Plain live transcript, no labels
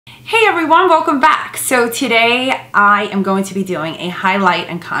Hey everyone, welcome back. So today I am going to be doing a highlight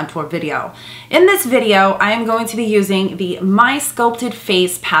and contour video. In this video, I am going to be using the My Sculpted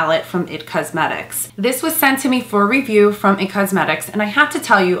Face palette from IT Cosmetics. This was sent to me for review from IT Cosmetics, and I have to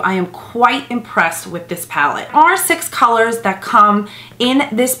tell you, I am quite impressed with this palette. There are 6 colors that come in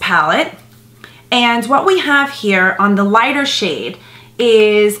this palette, and what we have here on the lighter shade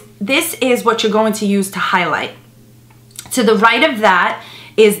is, this is what you're going to use to highlight. To the right of that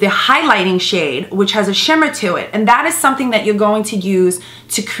is the highlighting shade, which has a shimmer to it, and that is something that you're going to use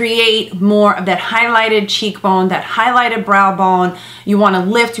to create more of that highlighted cheekbone, that highlighted brow bone. You want to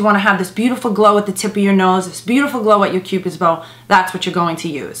lift, you want to have this beautiful glow at the tip of your nose, this beautiful glow at your cupid's bow. That's what you're going to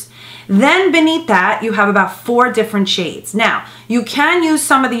use. Then beneath that, you have about 4 different shades. Now, you can use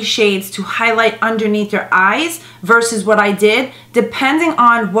some of these shades to highlight underneath your eyes versus what I did, depending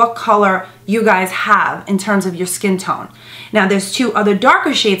on what color you guys have in terms of your skin tone. Now, there's 2 other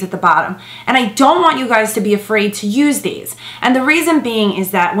darker shades at the bottom, and I don't want you guys to be afraid to use these. And the reason being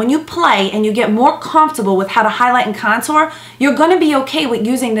is that when you play and you get more comfortable with how to highlight and contour, you're gonna be okay with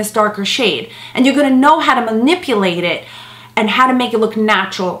using this darker shade, and you're gonna know how to manipulate it and how to make it look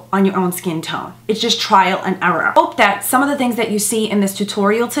natural on your own skin tone. It's just trial and error. I hope that some of the things that you see in this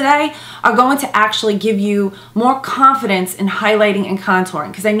tutorial today are going to actually give you more confidence in highlighting and contouring,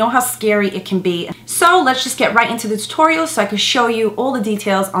 because I know how scary it can be. So let's just get right into the tutorial so I can show you all the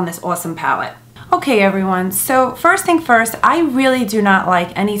details on this awesome palette. Okay everyone, so first thing first, I really do not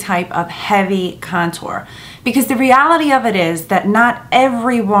like any type of heavy contour, because the reality of it is that not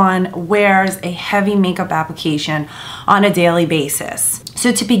everyone wears a heavy makeup application on a daily basis.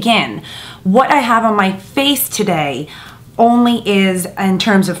 So to begin, what I have on my face today only is, in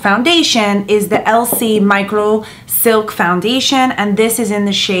terms of foundation, is the Elcie Micro Silk Foundation, and this is in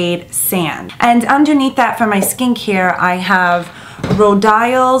the shade Sand. And underneath that, for my skincare, I have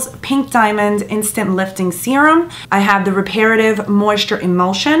Rodial's Pink Diamond Instant Lifting Serum. I have the Reparative Moisture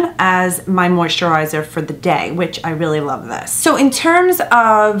Emulsion as my moisturizer for the day, which I really love this. So in terms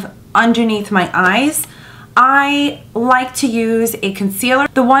of underneath my eyes, I like to use a concealer.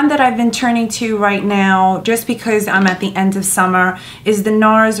 The one that I've been turning to right now, just because I'm at the end of summer, is the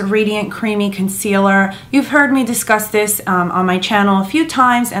NARS Radiant Creamy Concealer. You've heard me discuss this on my channel a few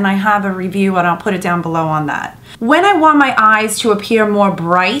times, and I have a review and I'll put it down below on that. When I want my eyes to appear more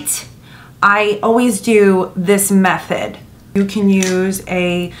bright, I always do this method. You can use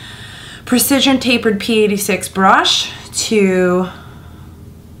a precision tapered P86 brush to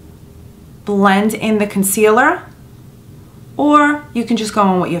blend in the concealer, or you can just go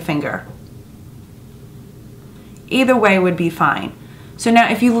on with your finger. Either way would be fine. So now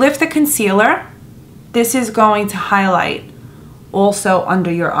if you lift the concealer, this is going to highlight also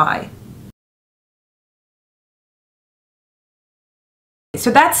under your eye. So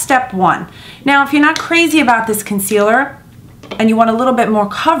that's step 1. Now if you're not crazy about this concealer and you want a little bit more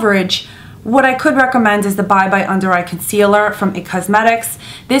coverage, what I could recommend is the Bye Bye Under Eye Concealer from IT Cosmetics.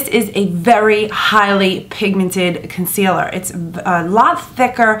 This is a very highly pigmented concealer. It's a lot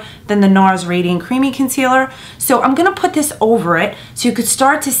thicker than the NARS Radiant Creamy Concealer. So I'm gonna put this over it so you could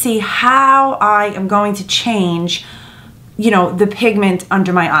start to see how I am going to change, the pigment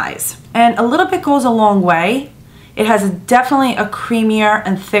under my eyes. And a little bit goes a long way. It has definitely a creamier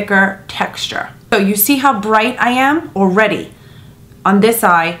and thicker texture. So you see how bright I am already on this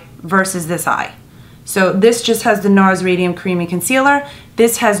eye versus this eye. So this just has the NARS Radiant Creamy Concealer.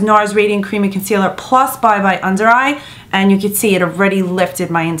 This has NARS Radiant Creamy Concealer plus Bye Bye Under Eye, and you can see it already lifted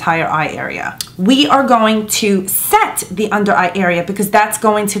my entire eye area. We are going to set the under eye area because that's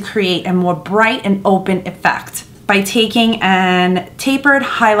going to create a more bright and open effect by taking an tapered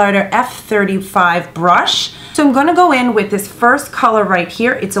highlighter F35 brush. So I'm gonna go in with this first color right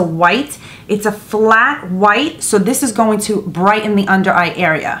here. It's a white, it's a flat white, so this is going to brighten the under eye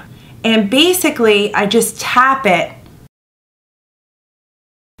area. And basically, I just tap it,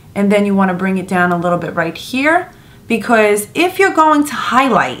 and then you wanna bring it down a little bit right here, because if you're going to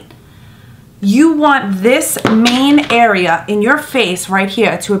highlight, you want this main area in your face right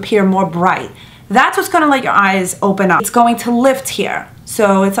here to appear more bright. That's what's gonna let your eyes open up. It's going to lift here.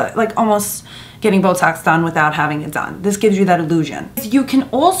 So it's like almost getting Botox done without having it done. This gives you that illusion. You can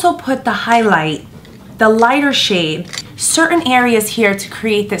also put the highlight, the lighter shade, certain areas here to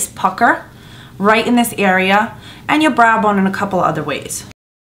create this pucker right in this area, and your brow bone in a couple other ways.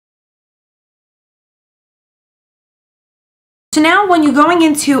 So now when you're going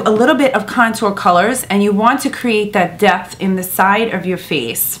into a little bit of contour colors and you want to create that depth in the side of your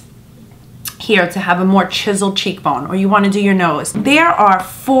face, here to have a more chiseled cheekbone, or you want to do your nose, there are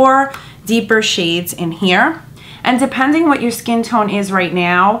 4 deeper shades in here, And depending what your skin tone is right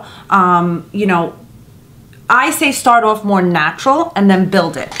now, you know, I say start off more natural and then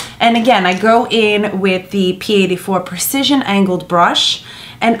build it. And again, I go in with the P84 Precision Angled Brush,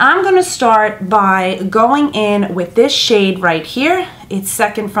 and I'm gonna start by going in with this shade right here. It's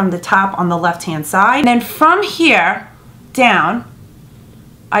second from the top on the left-hand side. And then from here down,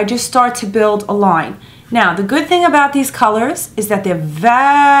 I just start to build a line. Now, the good thing about these colors is that they're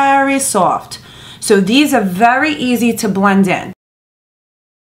very soft. So these are very easy to blend in.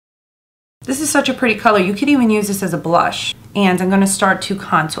 This is such a pretty color. You could even use this as a blush. And I'm gonna start to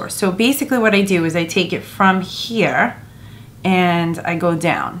contour. So basically what I do is I take it from here and I go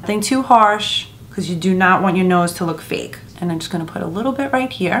down. Nothing too harsh, because you do not want your nose to look fake. And I'm just gonna put a little bit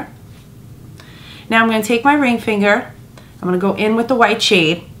right here. Now I'm gonna take my ring finger, I'm gonna go in with the white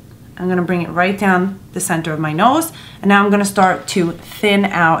shade, I'm gonna bring it right down the center of my nose, and now I'm gonna start to thin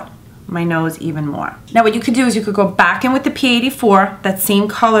out my nose even more. Now what you could do is you could go back in with the P84, that same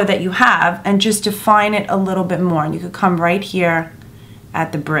color that you have, and just define it a little bit more. And you could come right here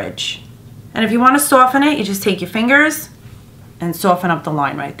at the bridge. And if you wanna soften it, you just take your fingers and soften up the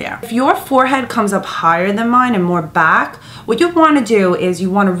line right there. If your forehead comes up higher than mine and more back, what you wanna do is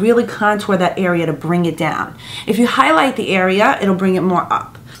you wanna really contour that area to bring it down. If you highlight the area, it'll bring it more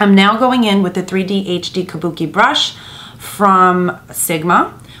up. I'm now going in with the 3D HD Kabuki brush from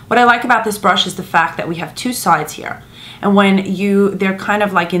Sigma. What I like about this brush is the fact that we have two sides here. And when they're kind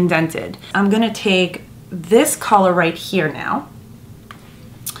of like indented. I'm gonna take this color right here now,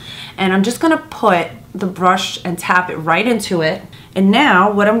 and I'm just gonna put the brush and tap it right into it. And now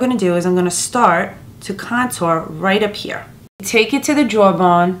what I'm gonna do is I'm gonna start to contour right up here. Take it to the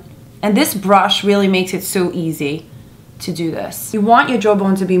jawbone, and this brush really makes it so easy to do this. You want your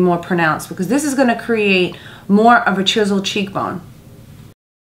jawbone to be more pronounced because this is gonna create more of a chiseled cheekbone.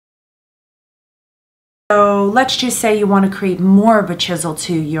 So let's just say you want to create more of a chisel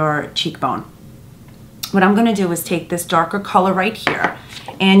to your cheekbone. What I'm going to do is take this darker color right here,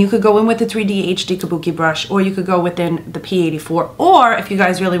 and you could go in with the 3D HD Kabuki brush, or you could go within the P84, or if you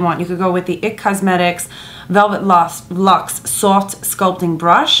guys really want, you could go with the IT Cosmetics Velvet Luxe Soft Sculpting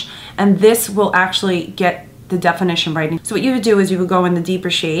Brush, and this will actually get the definition right. So what you would do is you would go in the deeper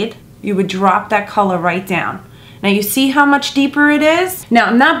shade, you would drop that color right down. Now you see how much deeper it is? Now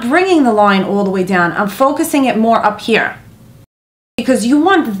I'm not bringing the line all the way down, I'm focusing it more up here because you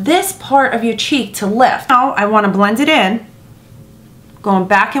want this part of your cheek to lift. Now I want to blend it in, going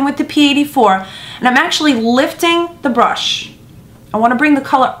back in with the P84, and I'm actually lifting the brush. I want to bring the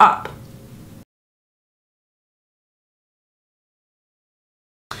color up.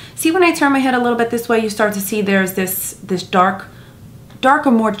 See, when I turn my head a little bit this way, you start to see there's this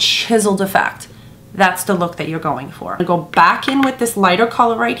darker, more chiseled effect. That's the look that you're going for. I'm gonna go back in with this lighter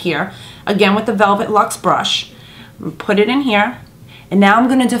color right here, again with the Velvet Luxe brush, put it in here, and now I'm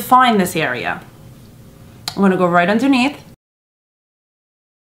gonna define this area. I'm gonna go right underneath.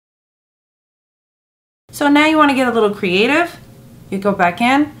 So now you wanna get a little creative. You go back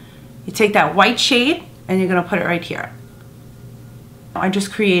in, you take that white shade, and you're gonna put it right here. I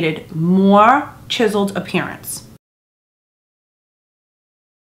just created more chiseled appearance.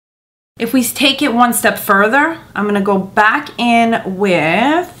 If we take it one step further, I'm gonna go back in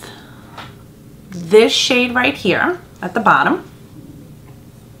with this shade right here at the bottom.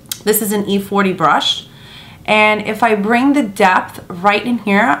 This is an E40 brush. And if I bring the depth right in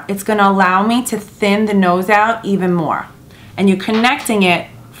here, it's gonna allow me to thin the nose out even more. And you're connecting it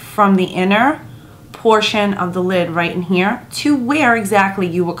from the inner portion of the lid right in here to where exactly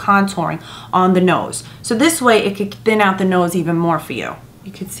you were contouring on the nose. So this way it could thin out the nose even more for you.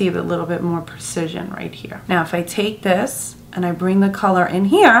 You can see the little bit more precision right here. Now if I take this and I bring the color in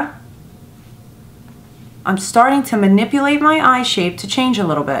here, I'm starting to manipulate my eye shape to change a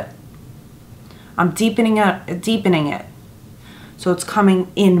little bit. I'm deepening it. So it's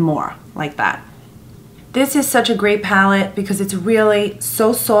coming in more like that. This is such a great palette because it's really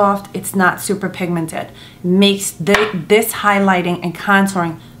so soft, it's not super pigmented. It makes this highlighting and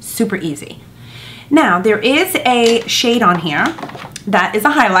contouring super easy. Now there is a shade on here that is a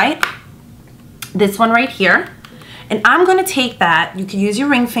highlight, this one right here, and I'm gonna take that, you can use your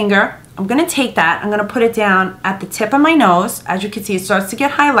ring finger, I'm gonna take that, I'm gonna put it down at the tip of my nose. As you can see, it starts to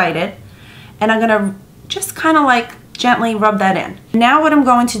get highlighted, and I'm gonna just kind of like gently rub that in. Now what I'm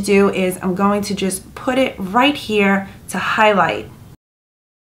going to do is I'm going to just put it right here to highlight.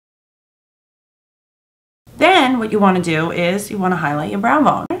 Then what you want to do is you want to highlight your brow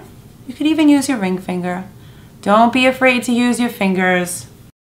bone. You could even use your ring finger. Don't be afraid to use your fingers.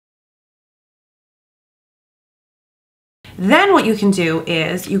 Then what you can do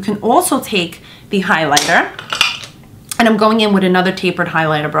is you can also take the highlighter And I'm going in with another tapered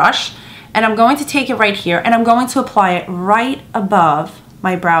highlighter brush, and I'm going to take it right here and I'm going to apply it right above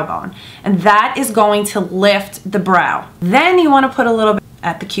my brow bone. And that is going to lift the brow. Then you want to put a little bit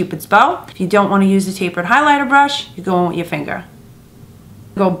at the Cupid's bow. If you don't want to use the tapered highlighter brush, you go in with your finger.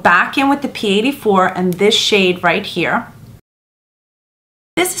 Go back in with the P84 and this shade right here.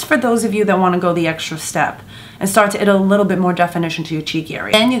 This is for those of you that want to go the extra step and start to add a little bit more definition to your cheek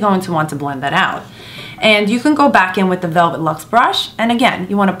area. Then you're going to want to blend that out. And you can go back in with the Velvet Luxe brush. And again,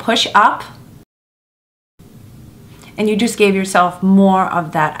 you want to push up. And you just gave yourself more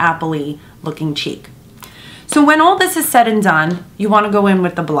of that apple-y looking cheek. So when all this is said and done, you want to go in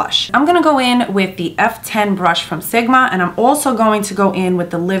with the blush. I'm going to go in with the F10 brush from Sigma, and I'm also going to go in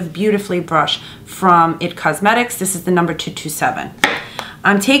with the Live Beautifully brush from IT Cosmetics. This is the number 227.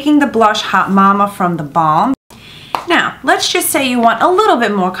 I'm taking the blush Hot Mama from the Balm. Now, let's just say you want a little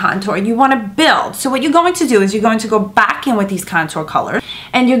bit more contour. You want to build. So what you're going to do is you're going to go back in with these contour colors,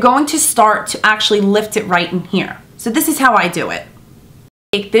 and you're going to start to actually lift it right in here. So this is how I do it.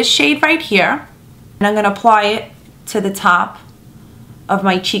 Take this shade right here, and I'm going to apply it to the top of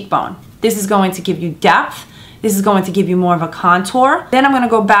my cheekbone. This is going to give you depth. This is going to give you more of a contour. Then I'm going to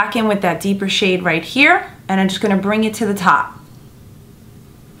go back in with that deeper shade right here, and I'm just going to bring it to the top.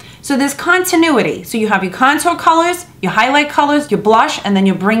 So there's continuity. So you have your contour colors, your highlight colors, your blush, and then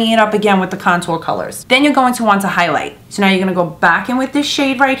you're bringing it up again with the contour colors. Then you're going to want to highlight. So now you're going to go back in with this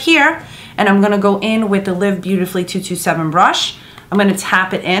shade right here, and I'm going to go in with the Live Beautifully 227 brush. I'm going to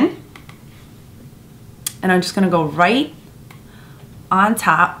tap it in, and I'm just going to go right on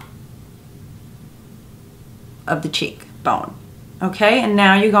top of the cheekbone. Okay, and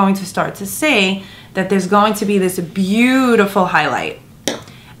now you're going to start to see that there's going to be this beautiful highlight.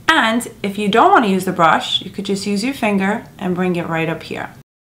 And if you don't want to use the brush, you could just use your finger and bring it right up here.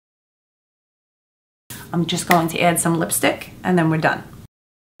 I'm just going to add some lipstick, and then we're done.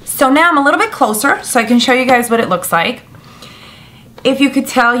 So now I'm a little bit closer so I can show you guys what it looks like. If you could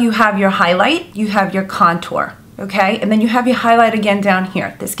tell, you have your highlight, you have your contour, okay? And then you have your highlight again down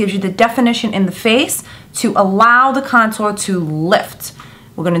here. This gives you the definition in the face to allow the contour to lift.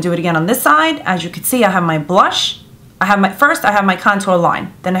 We're gonna do it again on this side. As you can see, I have my blush. First I have my contour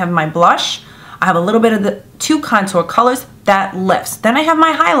line. Then I have my blush. I have a little bit of the two contour colors that lifts. Then I have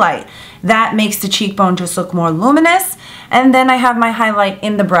my highlight. That makes the cheekbone just look more luminous. And then I have my highlight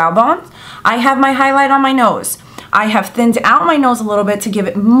in the brow bone. I have my highlight on my nose. I have thinned out my nose a little bit to give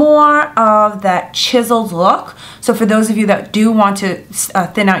it more of that chiseled look. So for those of you that do want to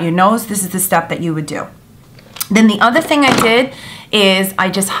thin out your nose, this is the step that you would do. Then the other thing I did is I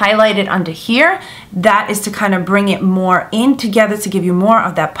just highlighted under here. That is to kind of bring it more in together to give you more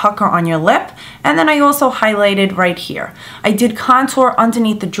of that pucker on your lip. And then I also highlighted right here. I did contour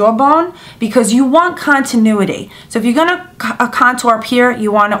underneath the jawbone because you want continuity. So if you're gonna contour up here,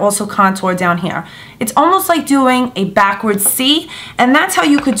 you want to also contour down here. It's almost like doing a backwards C, and that's how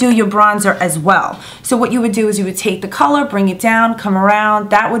you could do your bronzer as well. So what you would do is you would take the color, bring it down, come around.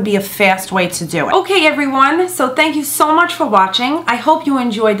 That would be a fast way to do it. Okay everyone, so thank you so much for watching. I hope you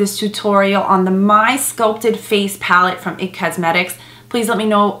enjoyed this tutorial on the My Sculpted Face Palette from IT Cosmetics. Please let me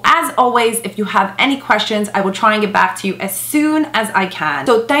know, as always, if you have any questions. I will try and get back to you as soon as I can.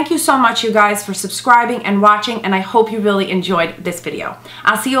 So thank you so much, you guys, for subscribing and watching, and I hope you really enjoyed this video.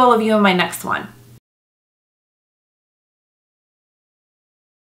 I'll see all of you in my next one.